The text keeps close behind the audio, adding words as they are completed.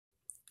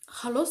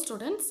Hello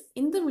students,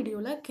 இந்த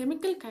வீடியோல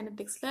chemical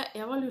kineticsல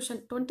evolution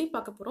 20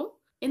 பார்க்க போறோம்.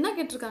 என்ன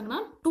கேட்டிருக்காங்கன்னா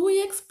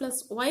 2x plus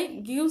y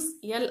gives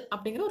L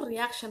அப்படிங்கிற ஒரு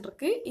ரியாக்ஷன்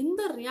இருக்கு.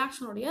 இந்த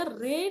ரியாக்ஷனுடைய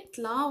ரேட்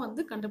லா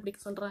வந்து கண்டுபிடிக்க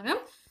சொல்றாங்க.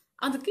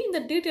 அதுக்கு இந்த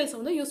டீடைல்ஸ்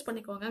வந்து யூஸ்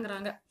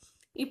பண்ணிக்கோங்கங்கறாங்க.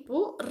 இப்போ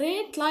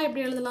ரேட் லா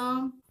எப்படி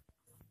எழுதலாம்?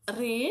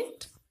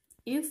 Rate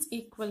is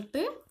equal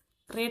to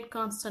rate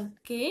constant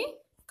K,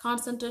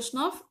 concentration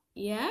of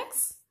X,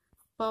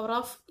 power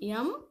of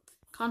M,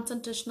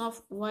 concentration of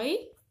Y,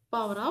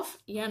 power of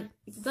n.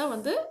 இதுதான்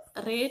வந்து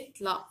rate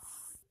law.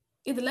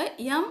 இதுல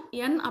m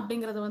n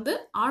அப்படிங்கிறது வந்து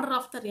order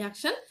of the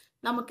reaction.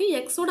 நமக்கு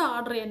x ஓட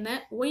ஆர்டர் என்ன,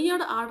 y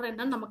ஓட ஆர்டர்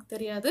என்னன்னு நமக்கு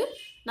தெரியாது.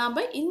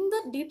 நாம இந்த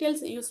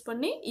டீடைல்ஸ் யூஸ்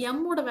பண்ணி m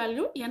ஓட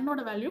வேல்யூ n ஓட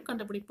வேல்யூ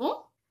கண்டுபிடிப்போம்.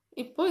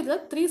 இப்போ இதுல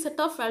 3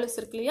 செட் ஆஃப் வேல்யூஸ்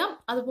இருக்கு இல்லையா,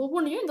 அது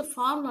ஒவ்வொன்றையும் இந்த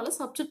ஃபார்முலால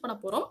சப்ஸ்டிட்யூட் பண்ண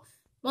போறோம்.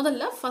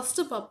 முதல்ல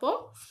ஃபர்ஸ்ட் பார்ப்போம்.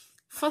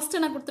 ஃபர்ஸ்ட்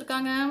என்ன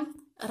கொடுத்திருக்காங்க?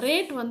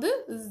 ரேட் வந்து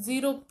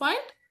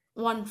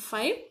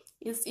 0.15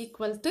 is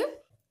equal to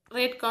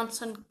rate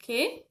constant K.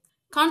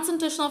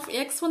 Concentration of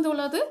X வந்து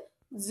உள்ளது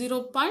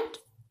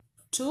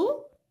 0.2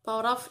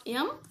 power of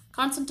M.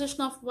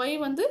 Concentration of Y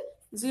வந்து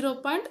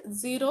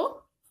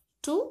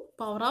 0.02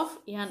 power of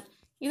N.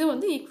 இது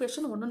வந்து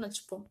equation 1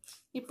 வச்சுப்போம்.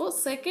 இப்போ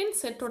செகண்ட்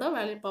செட்டோட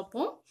வேல்யூ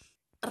பார்ப்போம்.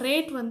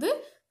 ரேட் வந்து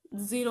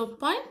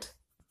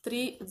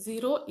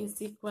 0.30 is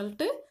equal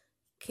to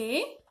K,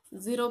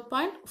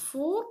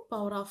 0.4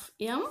 power of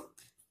M,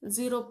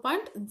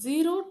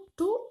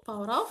 0.02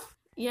 power of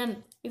N.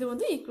 இது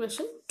வந்து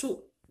equation 2.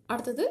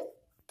 அடுத்தது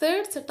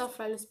third set of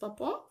values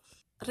பார்ப்போம்.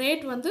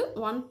 rate வந்து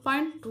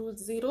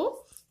 1.20,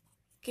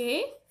 K,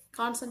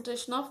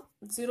 concentration of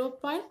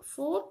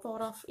 0.4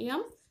 power of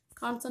M,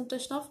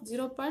 concentration of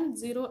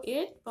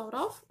 0.08 power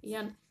of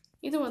N.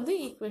 இது வந்து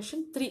equation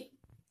 3.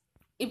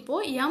 இப்போ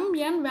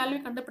mn வேல்யூ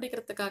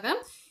கண்டுபிடிக்கிறதுக்காக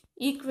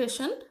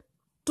equation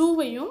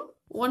 2வையும்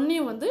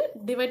 1ஐயும் வந்து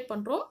divide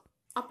பண்றோம்.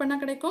 அப்ப என்ன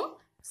கிடைக்கும்?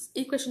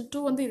 equation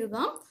 2 வந்து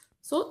இதுதான்.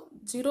 So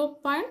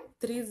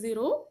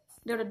 0.30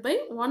 divided by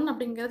 1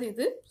 அப்படிங்கிறது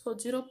இது. So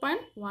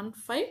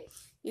 0.15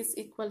 is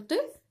equal to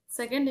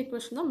second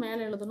equation தான்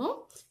மேலே எழுதணும்.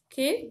 K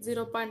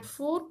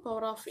 0.4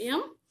 power of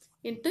M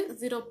into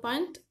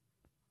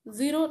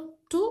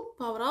 0.02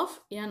 power of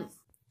N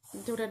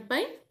divided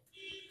by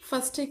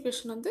first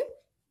equation வந்து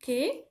K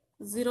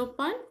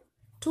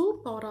 0.2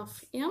 power of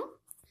M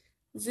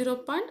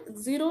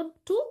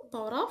 0.02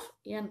 power of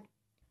N.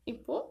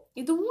 இப்போ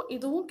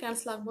இதுவும்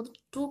கேன்சல் ஆகும்போது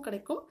 2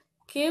 கிடைக்கும்.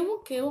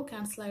 Kவும்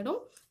கேன்சல்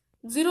ஆயிடும்.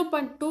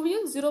 0.2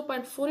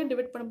 0.4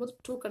 டிவைட் பண்ணும்போது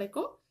 2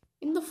 கிடைக்கும்.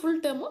 இந்த ஃபுல்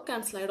டேர்மும்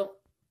கேன்சல் ஆயிடும்.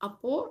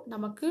 அப்போ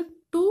நமக்கு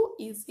 2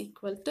 is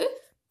equal to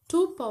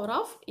 2 power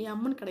of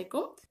m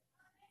கிடைக்கும்.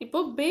 இப்போ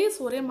பேஸ்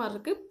ஒரே மாதிரி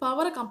இருக்கு,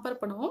 பவரை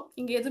கம்பேர் பண்ணுவோம்.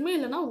 இங்க எதுவுமே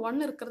இல்லைன்னா 1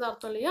 இருக்கிறதா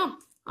அர்த்தம் இல்லையா?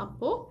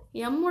 அப்போ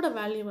m ஓட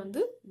வேல்யூ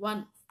வந்து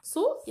 1.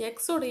 ஸோ x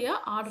உடைய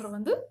ஆர்டர்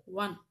வந்து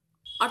 1.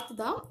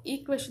 அடுத்ததா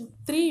ஈக்குவேஷன்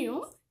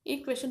 3யும்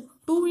ஈக்குவேஷன்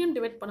 2யும்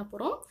டிவைட் பண்ண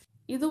போறோம்.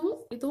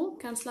 இதுவும்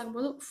கேன்சல்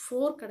ஆகும்போது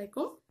 4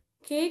 கிடைக்கும்.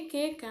 k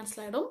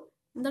கேன்சல் ஆயிடும்.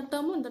 இந்த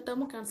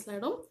டேர்மும் கேன்சல்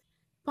ஆயிடும்.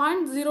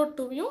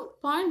 0.02யும்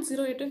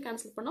 0.08யும்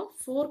கேன்சல் பண்ணா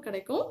 4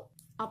 கிடைக்கும்.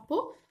 அப்போ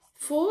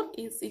 4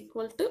 is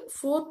equal to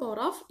 4 power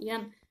of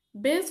n.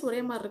 Base ஒரே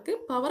மாதிரி இருக்கு,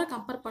 பவரை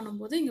கம்பேர்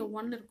பண்ணும்போது இங்க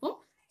 1 இருக்கும்.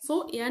 So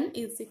n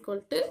is equal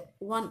to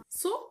 1.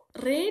 So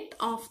rate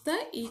of the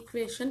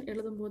equation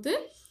எழுதும்போது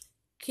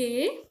k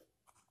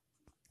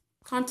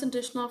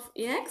concentration of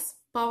x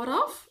power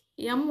of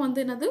m வந்து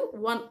என்னது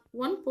 1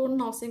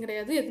 போடணும் அவசியம்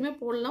கிடையாது, எதுவுமே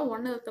போடலாம்,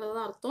 1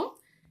 இருக்கிறதா அர்த்தம்.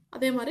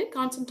 அதே மாதிரி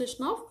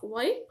concentration of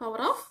y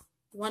power of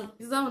 1.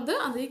 இதுதான் வந்து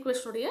அந்த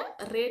ஈக்குவேஷனுடைய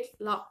ரேட்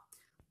லா.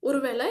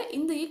 ஒருவேளை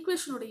இந்த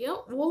ஈக்குவேஷனுடைய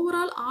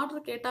ஓவரால்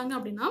ஆர்டர் கேட்டாங்க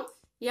அப்படின்னா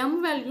m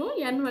value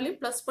n value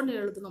plus பண்ணி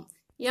எழுதணும்.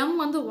 m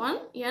வந்து 1,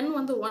 n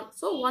வந்து 1.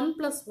 So 1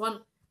 plus 1.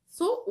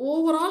 So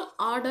overall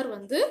order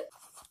வந்து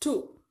 2.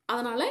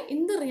 அதனால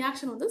இந்த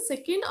ரியாக்ஷன் வந்து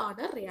செகண்ட்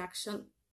ஆர்டர் ரியாக்ஷன்.